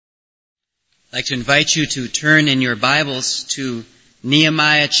I'd like to invite you to turn in your Bibles to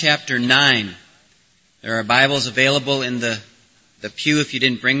Nehemiah chapter 9. There are Bibles available in the pew if you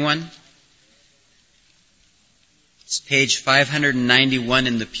didn't bring one. It's page 591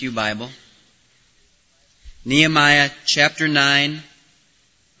 in the Pew Bible. Nehemiah chapter 9,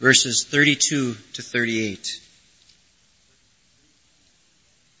 verses 32 to 38.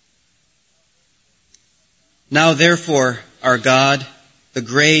 Now therefore, our God, the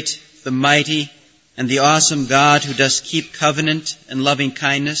great, the mighty, and the awesome God who does keep covenant and loving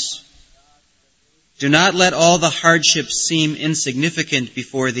kindness, do not let all the hardships seem insignificant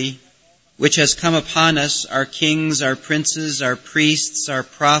before Thee, which has come upon us, our kings, our princes, our priests, our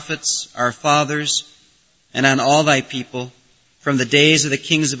prophets, our fathers, and on all Thy people, from the days of the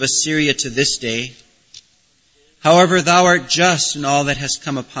kings of Assyria to this day. However, Thou art just in all that has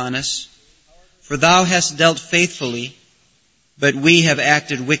come upon us, for Thou hast dealt faithfully, but we have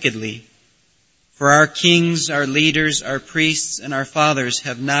acted wickedly. For our kings, our leaders, our priests, and our fathers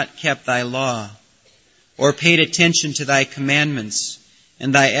have not kept Thy law, or paid attention to Thy commandments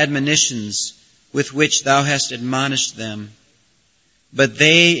and Thy admonitions with which Thou hast admonished them. But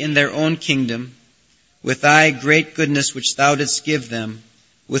they in their own kingdom, with Thy great goodness which Thou didst give them,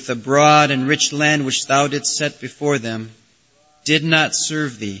 with the broad and rich land which Thou didst set before them, did not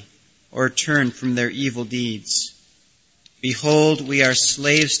serve Thee, or turn from their evil deeds. Behold, we are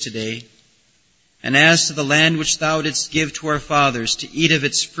slaves today, and as to the land which Thou didst give to our fathers to eat of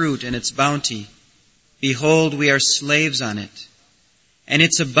its fruit and its bounty, behold, we are slaves on it. And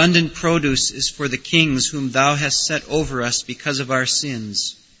its abundant produce is for the kings whom Thou hast set over us because of our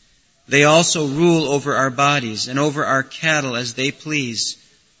sins. They also rule over our bodies and over our cattle as they please,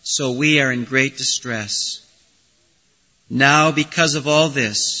 so we are in great distress. Now, because of all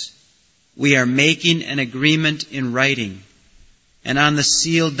this, we are making an agreement in writing, and on the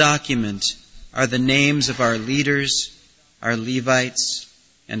sealed document are the names of our leaders, our Levites,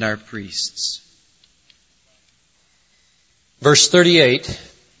 and our priests. Verse 38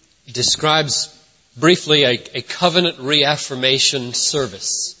 describes briefly a covenant reaffirmation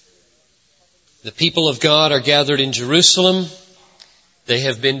service. The people of God are gathered in Jerusalem. They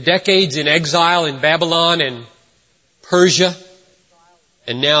have been decades in exile in Babylon and Persia.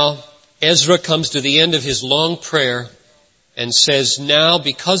 And now Ezra comes to the end of his long prayer and says, now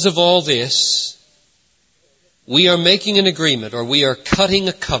because of all this, we are making an agreement, or we are cutting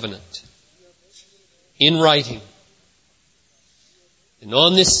a covenant in writing. And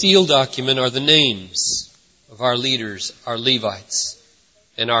on this sealed document are the names of our leaders, our Levites,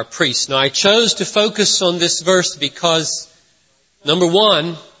 and our priests. Now I chose to focus on this verse because, number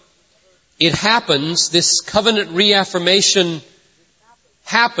one, it happens, this covenant reaffirmation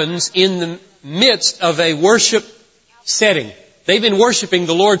happens in the midst of a worship setting. They've been worshiping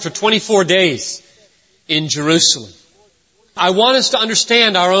the Lord for 24 days in Jerusalem. I want us to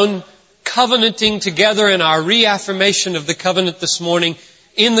understand our own covenanting together and our reaffirmation of the covenant this morning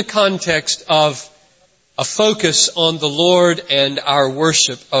in the context of a focus on the Lord and our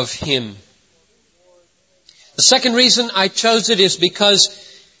worship of Him. The second reason I chose it is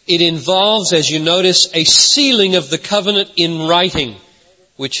because it involves, as you notice, a sealing of the covenant in writing,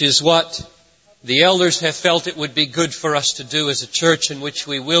 which is what the elders have felt it would be good for us to do as a church, and which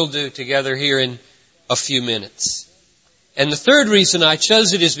we will do together here in a few minutes. And the third reason I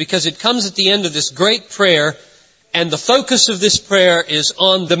chose it is because it comes at the end of this great prayer, and the focus of this prayer is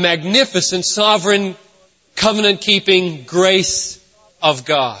on the magnificent, sovereign, covenant-keeping grace of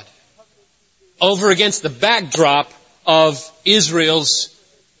God over against the backdrop of Israel's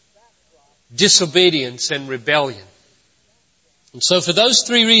disobedience and rebellion. And so for those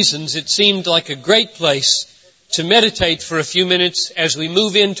three reasons, it seemed like a great place to meditate for a few minutes as we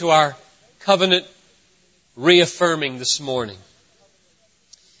move into our covenant reaffirming this morning.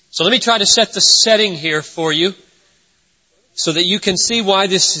 So let me try to set the setting here for you so that you can see why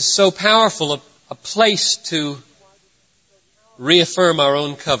this is so powerful, a place to reaffirm our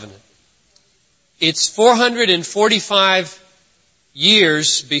own covenant. It's 445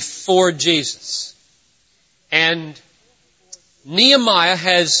 years before Jesus. And Nehemiah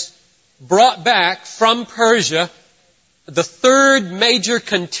has brought back from Persia the third major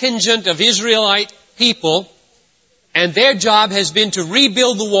contingent of Israelite people, and their job has been to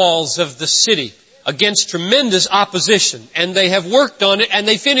rebuild the walls of the city against tremendous opposition. And they have worked on it, and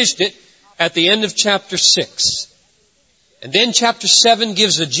they finished it at the end of chapter 6. And then chapter 7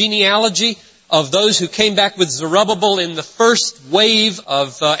 gives a genealogy of those who came back with Zerubbabel in the first wave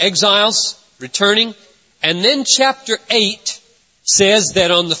of exiles returning. And then chapter 8 says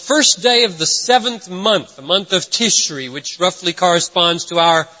that on the first day of the seventh month, the month of Tishri, which roughly corresponds to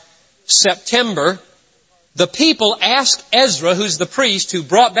our September, the people asked Ezra, who's the priest who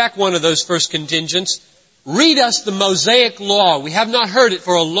brought back one of those first contingents, read us the Mosaic Law. We have not heard it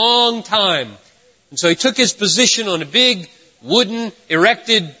for a long time. And so he took his position on a big wooden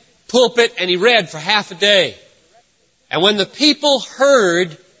erected pulpit and he read for half a day. And when the people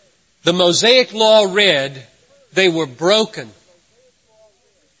heard the Mosaic Law read, they were broken.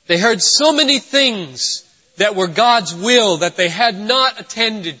 They heard so many things that were God's will that they had not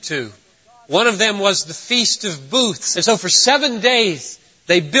attended to. One of them was the Feast of Booths. And so for 7 days,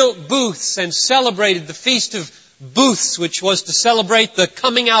 they built booths and celebrated the Feast of Booths, which was to celebrate the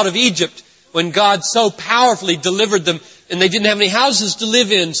coming out of Egypt when God so powerfully delivered them and they didn't have any houses to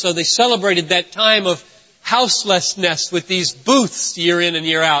live in. So they celebrated that time of houselessness with these booths year in and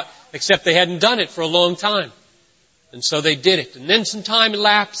year out, except they hadn't done it for a long time. And so they did it. And then some time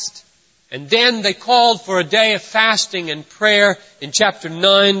elapsed. And then they called for a day of fasting and prayer in chapter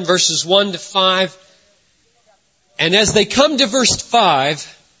 9, verses 1 to 5. And as they come to verse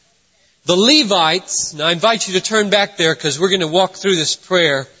 5, the Levites, and I invite you to turn back there because we're going to walk through this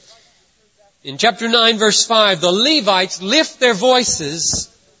prayer. In chapter 9, verse 5, the Levites lift their voices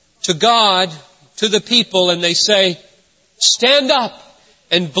to God, to the people, and they say, "Stand up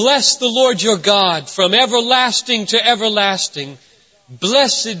and bless the Lord your God from everlasting to everlasting.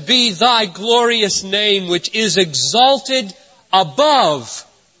 Blessed be thy glorious name, which is exalted above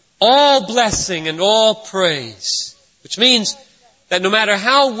all blessing and all praise." Which means that no matter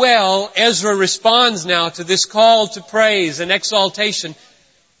how well Ezra responds now to this call to praise and exaltation,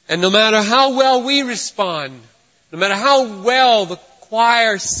 and no matter how well we respond, no matter how well the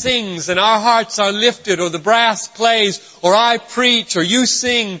choir sings and our hearts are lifted, or the brass plays, or I preach, or you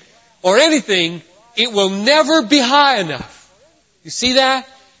sing, or anything, it will never be high enough. You see that?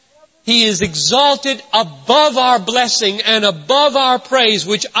 He is exalted above our blessing and above our praise,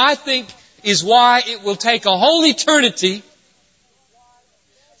 which I think is why it will take a whole eternity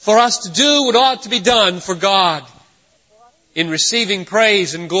for us to do what ought to be done for God in receiving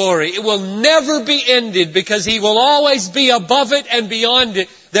praise and glory. It will never be ended because He will always be above it and beyond it.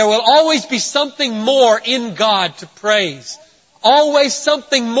 There will always be something more in God to praise. Always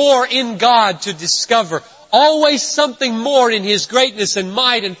something more in God to discover. Always something more in His greatness and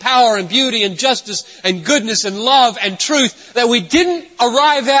might and power and beauty and justice and goodness and love and truth that we didn't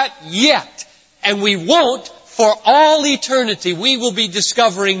arrive at yet. And we won't for all eternity. We will be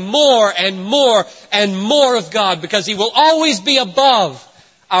discovering more and more and more of God because He will always be above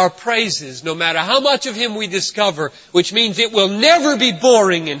our praises, no matter how much of Him we discover, which means it will never be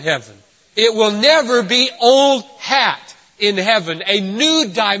boring in heaven. It will never be old hat in heaven. A new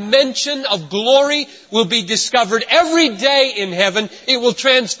dimension of glory will be discovered every day in heaven. It will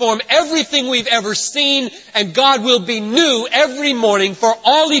transform everything we've ever seen, and God will be new every morning for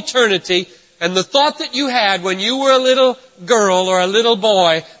all eternity. And the thought that you had when you were a little girl or a little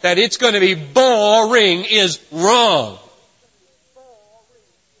boy that it's going to be boring is wrong.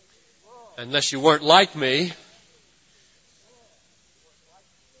 Unless you weren't like me.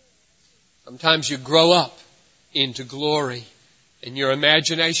 Sometimes you grow up into glory and your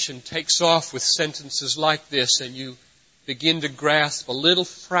imagination takes off with sentences like this and you begin to grasp a little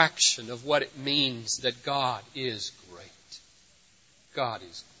fraction of what it means that God is great. God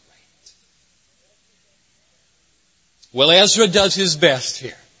is great. Well, Ezra does his best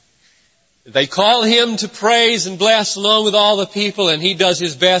here. They call him to praise and bless along with all the people, and he does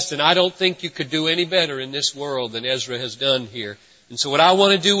his best, and I don't think you could do any better in this world than Ezra has done here. And so what I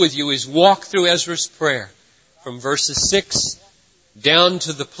want to do with you is walk through Ezra's prayer from verses 6 down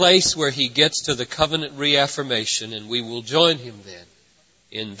to the place where he gets to the covenant reaffirmation, and we will join him then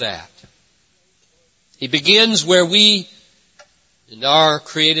in that. He begins where we and our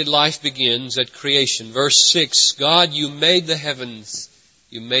created life begins, at creation. Verse 6, God, you made the heavens,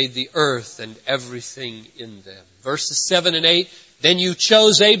 you made the earth and everything in them. Verses 7 and 8, then you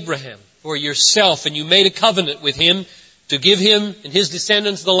chose Abraham for yourself, and you made a covenant with him to give him and his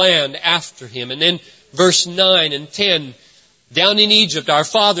descendants the land after him. And then verse 9 and 10, down in Egypt our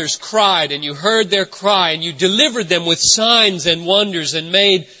fathers cried, and you heard their cry, and you delivered them with signs and wonders, and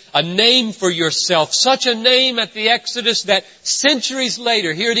made a name for yourself. Such a name at the Exodus that centuries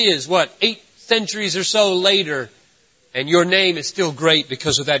later, here it is, 8 centuries or so later, and your name is still great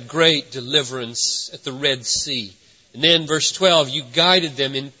because of that great deliverance at the Red Sea. And then verse 12, you guided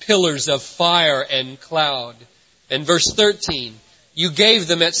them in pillars of fire and cloud. And verse 13, you gave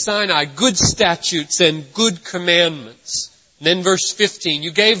them at Sinai good statutes and good commandments. And then verse 15,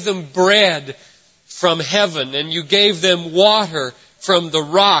 you gave them bread from heaven, and you gave them water from the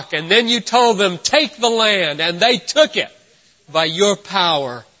rock. And then you told them, take the land, and they took it by your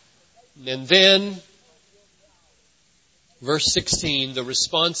power And then, verse 16, the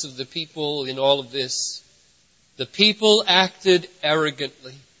response of the people in all of this. The people acted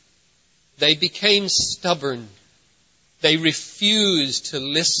arrogantly. They became stubborn. They refused to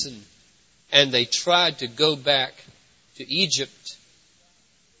listen. And they tried to go back to Egypt.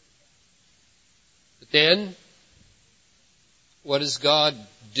 But then, what does God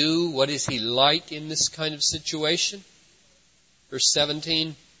do? What is He like in this kind of situation? Verse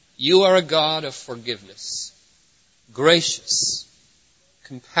 17, you are a God of forgiveness, gracious,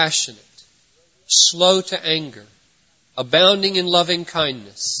 compassionate, slow to anger, abounding in loving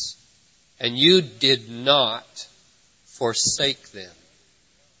kindness, and you did not forsake them.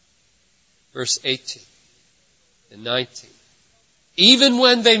 Verse 18 and 19. Even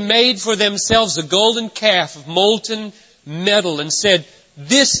when they made for themselves a golden calf of molten metal and said,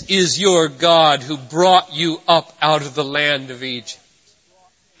 this is your God who brought you up out of the land of Egypt,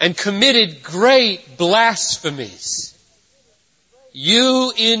 and committed great blasphemies,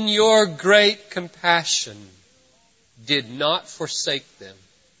 you in your great compassion did not forsake them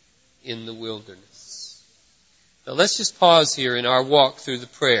in the wilderness. Now let's just pause here in our walk through the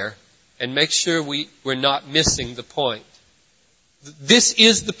prayer and make sure we're not missing the point. This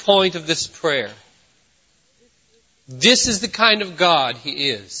is the point of this prayer. This is the kind of God He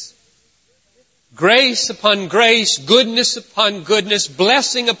is. Grace upon grace, goodness upon goodness,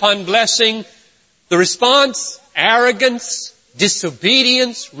 blessing upon blessing. The response, arrogance,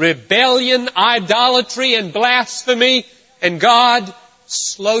 disobedience, rebellion, idolatry, and blasphemy. And God,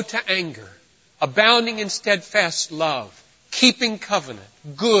 slow to anger, abounding in steadfast love, keeping covenant,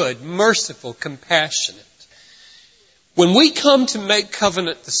 good, merciful, compassionate. When we come to make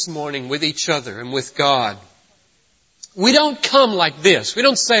covenant this morning with each other and with God, we don't come like this. We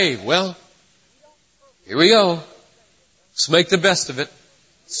don't say, well, here we go. Let's make the best of it.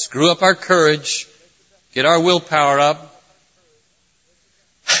 Screw up our courage. Get our willpower up.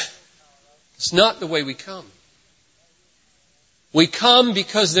 It's not the way we come. We come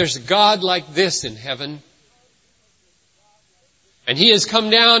because there's a God like this in heaven. And He has come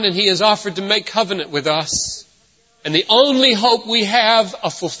down and He has offered to make covenant with us. And the only hope we have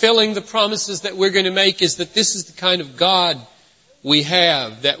of fulfilling the promises that we're going to make is that this is the kind of God we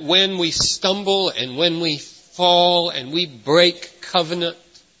have. That when we stumble and when we fall and we break covenant,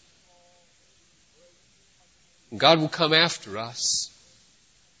 God will come after us.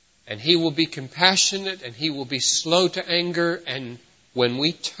 And He will be compassionate and He will be slow to anger. And when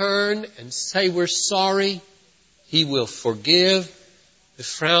we turn and say we're sorry, He will forgive. The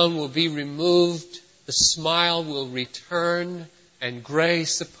frown will be removed. The smile will return, and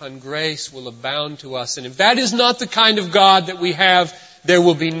grace upon grace will abound to us. And if that is not the kind of God that we have, there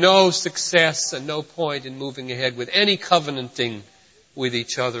will be no success and no point in moving ahead with any covenanting with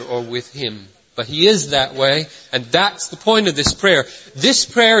each other or with Him. But He is that way, and that's the point of this prayer. This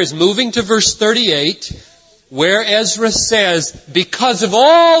prayer is moving to verse 38, where Ezra says, because of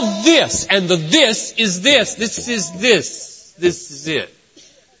all this, and the this is this, this is this, this is it.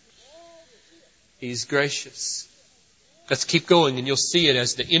 He's gracious. Let's keep going and you'll see it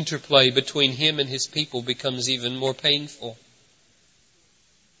as the interplay between Him and His people becomes even more painful.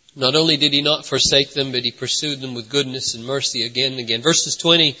 Not only did He not forsake them, but He pursued them with goodness and mercy again and again. Verses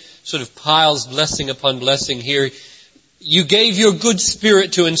 20 sort of piles blessing upon blessing here. You gave your good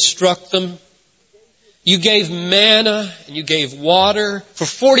Spirit to instruct them. You gave manna and you gave water. For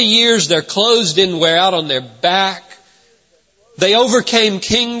 40 years their clothes didn't wear out on their back. They overcame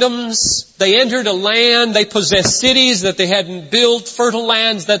kingdoms. They entered a land. They possessed cities that they hadn't built, fertile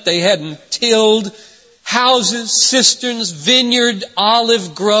lands that they hadn't tilled, houses, cisterns, vineyard,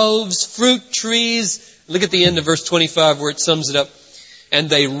 olive groves, fruit trees. Look at the end of verse 25 where it sums it up. And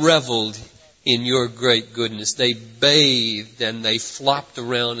they reveled in your great goodness. They bathed and they flopped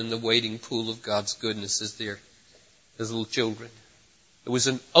around in the wading pool of God's goodness as little children. It was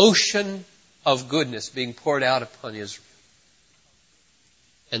an ocean of goodness being poured out upon Israel.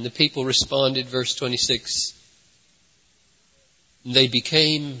 And the people responded, verse 26, they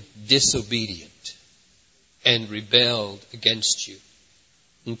became disobedient and rebelled against you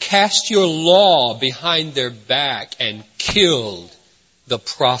and cast your law behind their back and killed the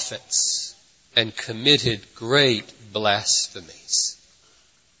prophets and committed great blasphemies.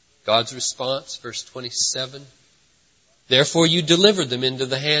 God's response, verse 27, therefore you delivered them into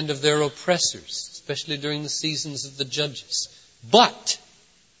the hand of their oppressors, especially during the seasons of the judges. But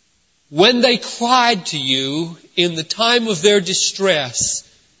when they cried to you in the time of their distress,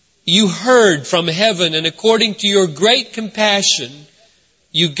 you heard from heaven, and according to your great compassion,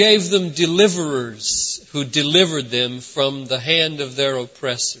 You gave them deliverers who delivered them from the hand of their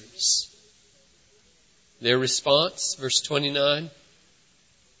oppressors. Their response, verse 29,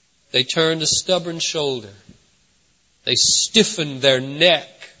 they turned a stubborn shoulder. They stiffened their neck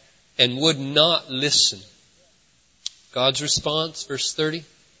and would not listen. God's response, verse 30,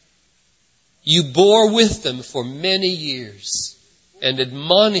 you bore with them for many years and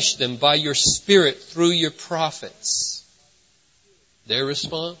admonished them by your Spirit through your prophets. Their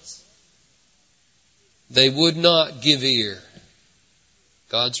response, they would not give ear.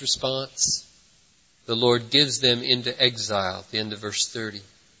 God's response, the Lord gives them into exile, at the end of verse 30.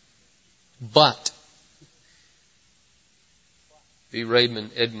 But, B.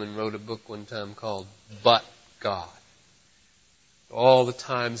 Raymond Edmund wrote a book one time called But God. All the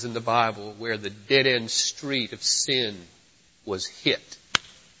times in the Bible where the dead-end street of sin was hit.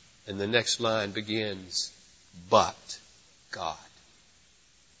 And the next line begins, but God.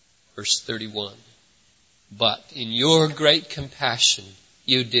 Verse 31. But in your great compassion,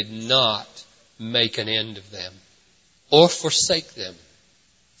 you did not make an end of them or forsake them.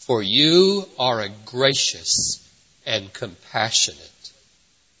 For you are a gracious and compassionate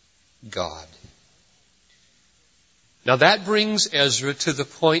God. Now that brings Ezra to the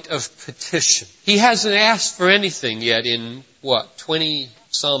point of petition. He hasn't asked for anything yet in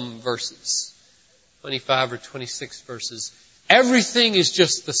 20-some verses. 25 or 26 verses. Everything is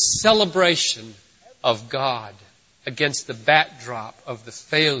just the celebration of God against the backdrop of the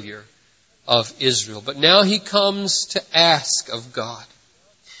failure of Israel. But now he comes to ask of God.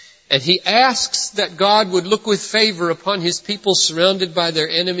 And he asks that God would look with favor upon his people surrounded by their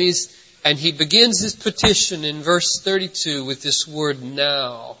enemies. And he begins his petition in verse 32 with this word,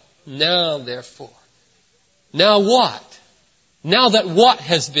 now. Now, therefore. Now what? Now that what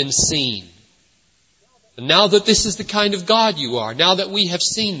has been seen? And now that this is the kind of God you are. Now that we have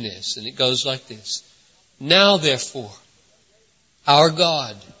seen this. And it goes like this. Now, therefore, our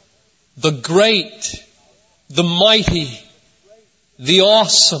God, the great, the mighty, the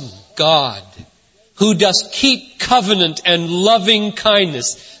awesome God, who does keep covenant and loving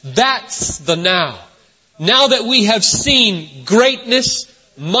kindness. That's the now. Now that we have seen greatness,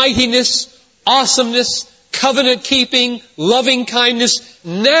 mightiness, awesomeness, covenant keeping, loving kindness,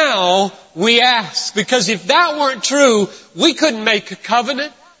 now we ask. Because if that weren't true, we couldn't make a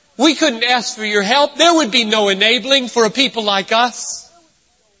covenant. We couldn't ask for your help. There would be no enabling for a people like us.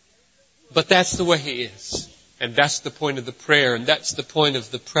 But that's the way He is. And that's the point of the prayer. And that's the point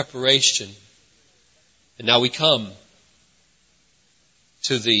of the preparation. And now we come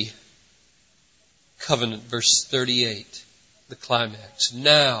to the covenant, verse 38, the climax.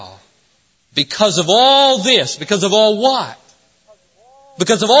 Now, because of all this, because of all what?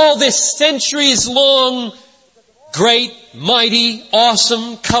 Because of all this centuries-long, great, mighty,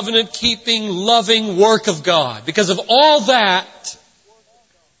 awesome, covenant-keeping, loving work of God. Because of all that,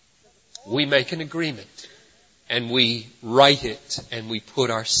 we make an agreement. And we write it and we put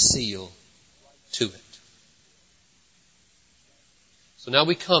our seal to it. So now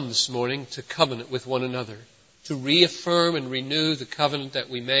we come this morning to covenant with one another, to reaffirm and renew the covenant that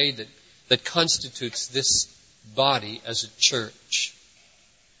we made that constitutes this body as a church.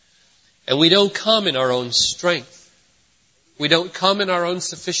 And we don't come in our own strength. We don't come in our own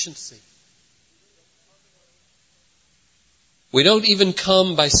sufficiency. We don't even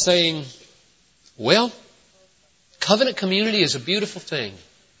come by saying, well, covenant community is a beautiful thing.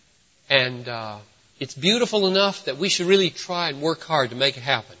 And it's beautiful enough that we should really try and work hard to make it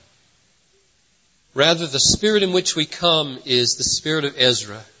happen. Rather, the spirit in which we come is the spirit of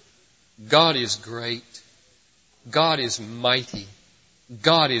Ezra. God is great. God is mighty.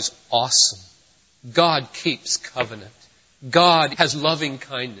 God is awesome. God keeps covenant. God has loving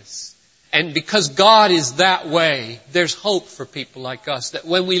kindness. And because God is that way, there's hope for people like us. That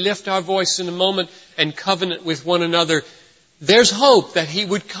when we lift our voice in a moment and covenant with one another, there's hope that He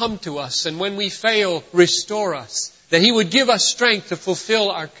would come to us. And when we fail, restore us. That He would give us strength to fulfill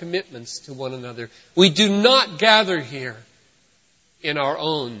our commitments to one another. We do not gather here in our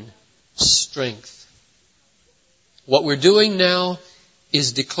own strength. What we're doing now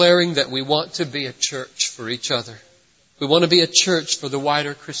is declaring that we want to be a church for each other. We want to be a church for the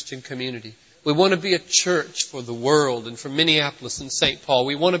wider Christian community. We want to be a church for the world and for Minneapolis and St. Paul.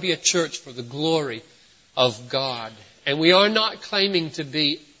 We want to be a church for the glory of God. And we are not claiming to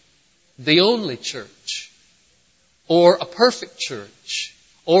be the only church or a perfect church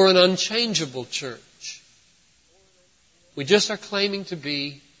or an unchangeable church. We just are claiming to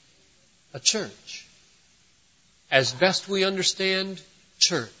be a church. As best we understand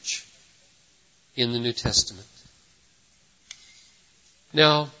church in the New Testament.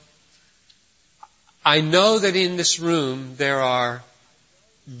 Now, I know that in this room there are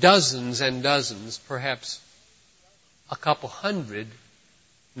dozens and dozens, perhaps a couple hundred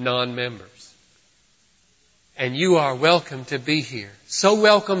non-members. And you are welcome to be here. So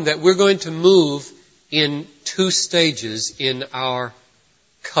welcome that we're going to move in 2 stages in our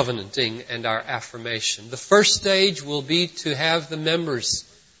covenanting and our affirmation. The first stage will be to have the members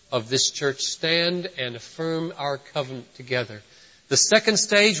of this church stand and affirm our covenant together. The second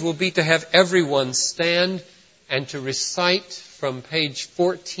stage will be to have everyone stand and to recite from page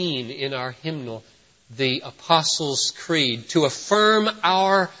 14 in our hymnal the Apostles' Creed, to affirm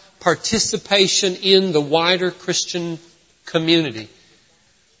our participation in the wider Christian community,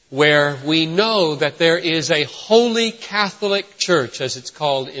 where we know that there is a holy Catholic Church, as it's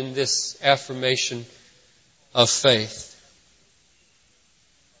called in this affirmation of faith.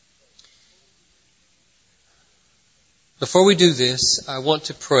 Before we do this, I want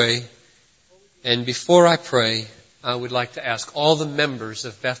to pray, and before I pray, I would like to ask all the members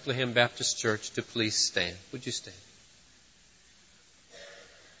of Bethlehem Baptist Church to please stand. Would you stand?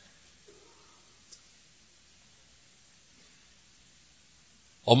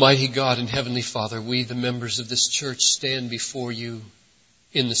 Almighty God and Heavenly Father, we, the members of this church, stand before you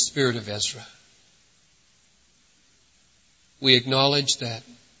in the spirit of Ezra. We acknowledge that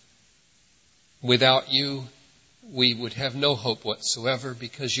without you, we would have no hope whatsoever,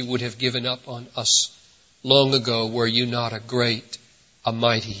 because you would have given up on us long ago. Were you not a great, a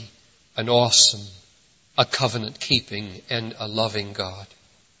mighty, an awesome, a covenant-keeping, and a loving God?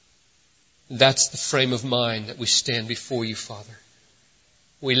 That's the frame of mind that we stand before you, Father.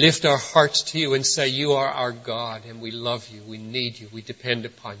 We lift our hearts to you and say, you are our God, and we love you, we need you, we depend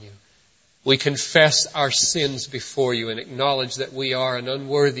upon you. We confess our sins before you and acknowledge that we are an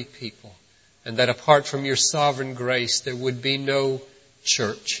unworthy people, and that apart from your sovereign grace, there would be no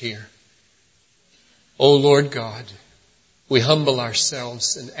church here. O Lord God, we humble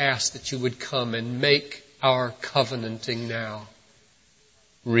ourselves and ask that you would come and make our covenanting now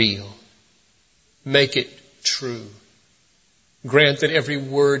real. Make it true. Grant that every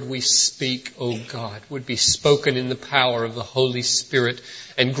word we speak, O God, would be spoken in the power of the Holy Spirit,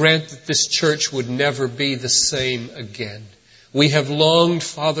 and grant that this church would never be the same again. We have longed,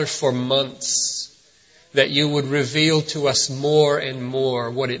 Father, for months that you would reveal to us more and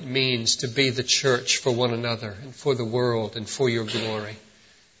more what it means to be the church for one another and for the world and for your glory.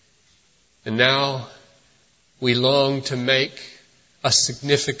 And now we long to make a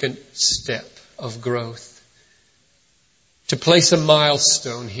significant step of growth, to place a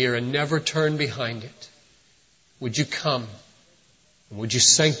milestone here and never turn behind it. Would you come? And would you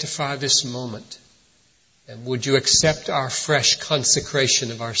sanctify this moment? And would you accept our fresh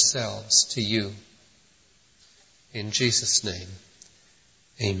consecration of ourselves to you? In Jesus' name,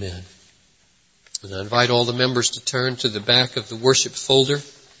 amen. And I invite all the members to turn to the back of the worship folder,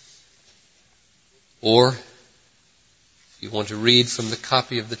 or if you want to read from the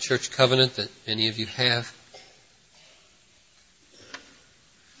copy of the Church Covenant that many of you have.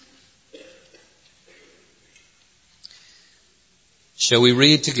 Shall we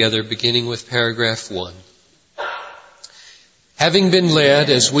read together, beginning with paragraph 1? Having been led,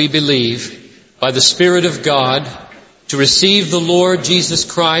 as we believe, by the Spirit of God to receive the Lord Jesus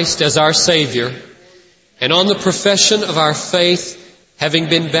Christ as our Savior, and on the profession of our faith, having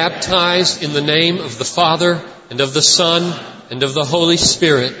been baptized in the name of the Father and of the Son and of the Holy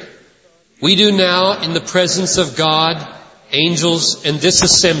Spirit, we do now, in the presence of God, angels, and this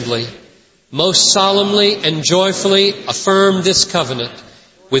assembly, most solemnly and joyfully affirm this covenant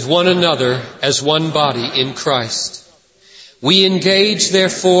with one another as one body in Christ. We engage,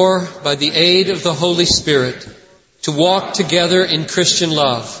 therefore, by the aid of the Holy Spirit, to walk together in Christian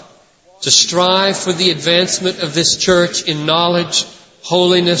love, to strive for the advancement of this church in knowledge,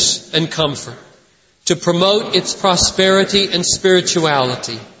 holiness, and comfort, to promote its prosperity and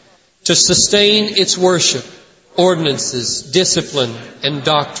spirituality, to sustain its worship, ordinances, discipline, and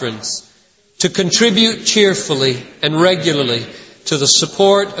doctrines, to contribute cheerfully and regularly to the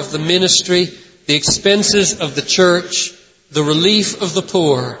support of the ministry, the expenses of the church, the relief of the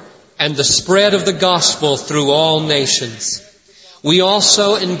poor, and the spread of the gospel through all nations. We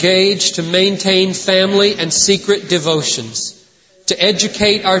also engage to maintain family and secret devotions, to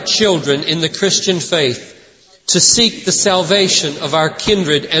educate our children in the Christian faith, to seek the salvation of our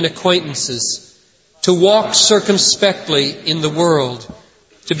kindred and acquaintances, to walk circumspectly in the world,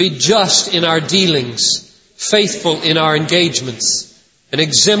 to be just in our dealings, faithful in our engagements, and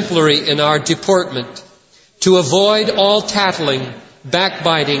exemplary in our deportment, to avoid all tattling,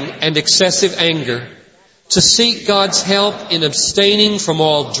 backbiting, and excessive anger, to seek God's help in abstaining from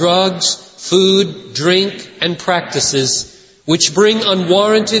all drugs, food, drink, and practices which bring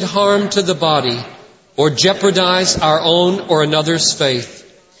unwarranted harm to the body or jeopardize our own or another's faith.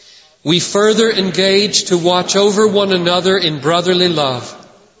 We further engage to watch over one another in brotherly love,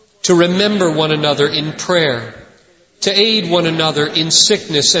 to remember one another in prayer, to aid one another in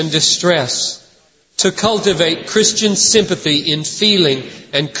sickness and distress, to cultivate Christian sympathy in feeling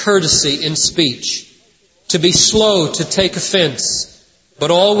and courtesy in speech, to be slow to take offense, but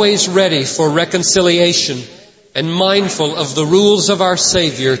always ready for reconciliation and mindful of the rules of our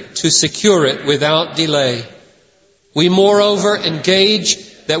Savior to secure it without delay. We moreover engage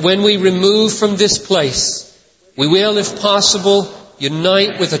that when we remove from this place, we will, if possible,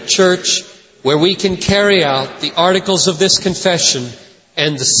 unite with a church where we can carry out the articles of this confession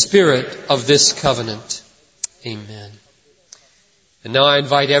and the spirit of this covenant. Amen. And now I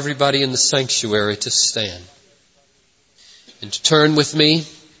invite everybody in the sanctuary to stand and to turn with me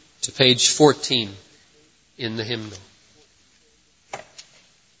to page 14 in the hymnal.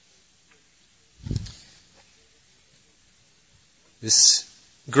 This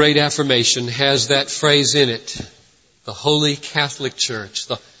great affirmation has that phrase in it, the Holy Catholic Church,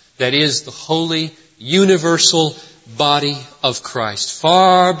 that is the holy universal body of Christ,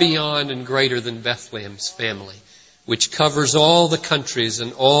 far beyond and greater than Bethlehem's family, which covers all the countries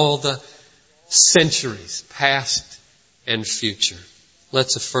and all the centuries, past and future.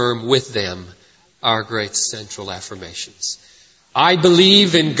 Let's affirm with them our great central affirmations. I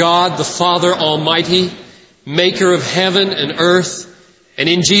believe in God the Father Almighty, maker of heaven and earth, and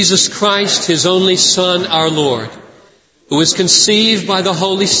in Jesus Christ, His only Son, our Lord, who was conceived by the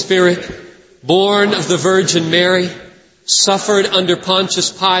Holy Spirit, born of the Virgin Mary, suffered under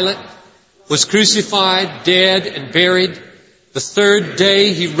Pontius Pilate, was crucified, dead, and buried. The third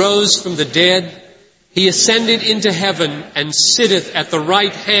day He rose from the dead. He ascended into heaven and sitteth at the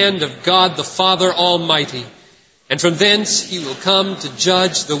right hand of God the Father Almighty. And from thence He will come to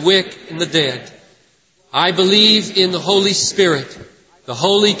judge the wicked and the dead. I believe in the Holy Spirit, the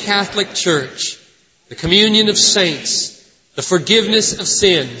Holy Catholic Church, the communion of saints, the forgiveness of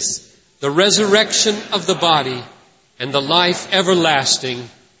sins, the resurrection of the body, and the life everlasting.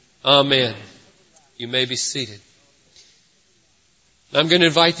 Amen. You may be seated. I'm going to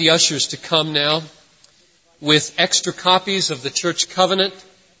invite the ushers to come now with extra copies of the church covenant.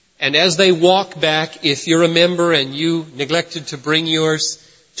 And as they walk back, if you're a member and you neglected to bring yours,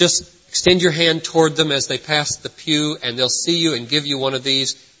 just extend your hand toward them as they pass the pew, and they'll see you and give you one of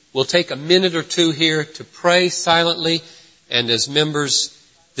these. We'll take a minute or two here to pray silently, and as members,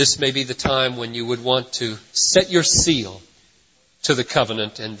 this may be the time when you would want to set your seal to the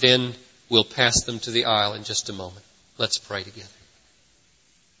covenant, and then we'll pass them to the aisle in just a moment. Let's pray together.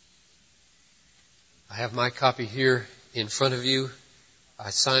 I have my copy here in front of you.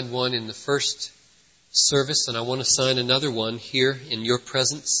 I signed one in the first service, and I want to sign another one here in your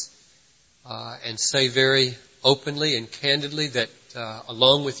presence. And say very openly and candidly that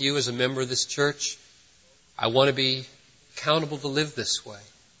along with you as a member of this church, I want to be accountable to live this way.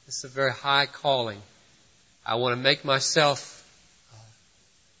 This is a very high calling. I want to make myself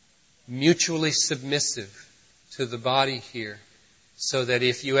mutually submissive to the body here, so that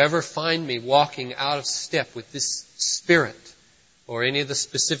if you ever find me walking out of step with this spirit or any of the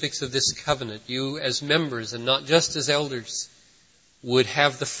specifics of this covenant, you as members and not just as elders would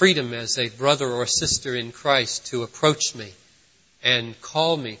have the freedom as a brother or sister in Christ to approach me and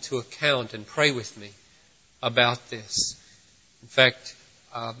call me to account and pray with me about this. In fact,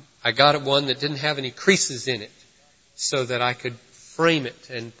 I got one that didn't have any creases in it so that I could frame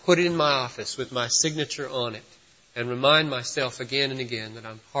it and put it in my office with my signature on it and remind myself again and again that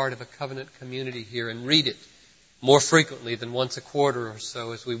I'm part of a covenant community here, and read it more frequently than once a quarter or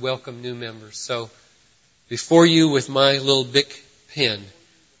so as we welcome new members. So before you with my little Bic pen,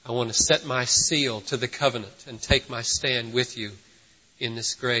 I want to set my seal to the covenant and take my stand with you in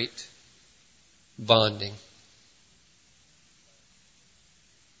this great bonding.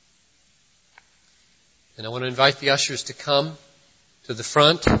 And I want to invite the ushers to come to the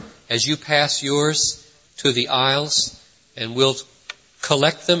front as you pass yours to the aisles, and we'll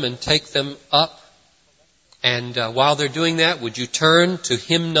collect them and take them up. And while they're doing that, would you turn to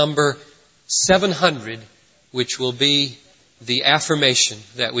hymn number 700, which will be the affirmation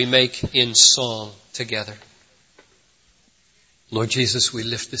that we make in song together. Lord Jesus, we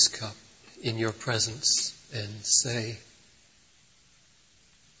lift this cup in your presence and say,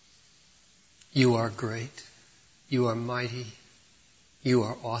 you are great, you are mighty, you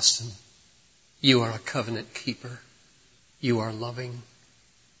are awesome, you are a covenant keeper, you are loving.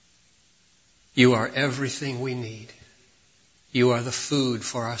 You are everything we need. You are the food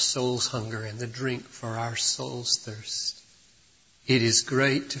for our soul's hunger and the drink for our soul's thirst. It is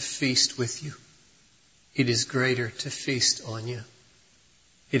great to feast with you. It is greater to feast on you.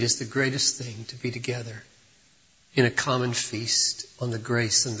 It is the greatest thing to be together in a common feast on the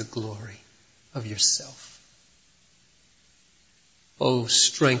grace and the glory of yourself. Oh,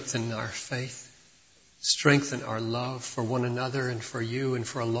 strengthen our faith. Strengthen our love for one another and for you and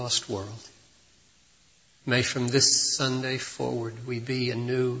for a lost world. May from this Sunday forward we be a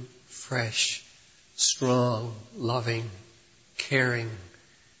new, fresh, strong, loving, caring,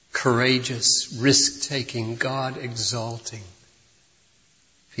 courageous, risk-taking, God-exalting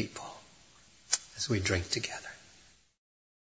people as we drink together.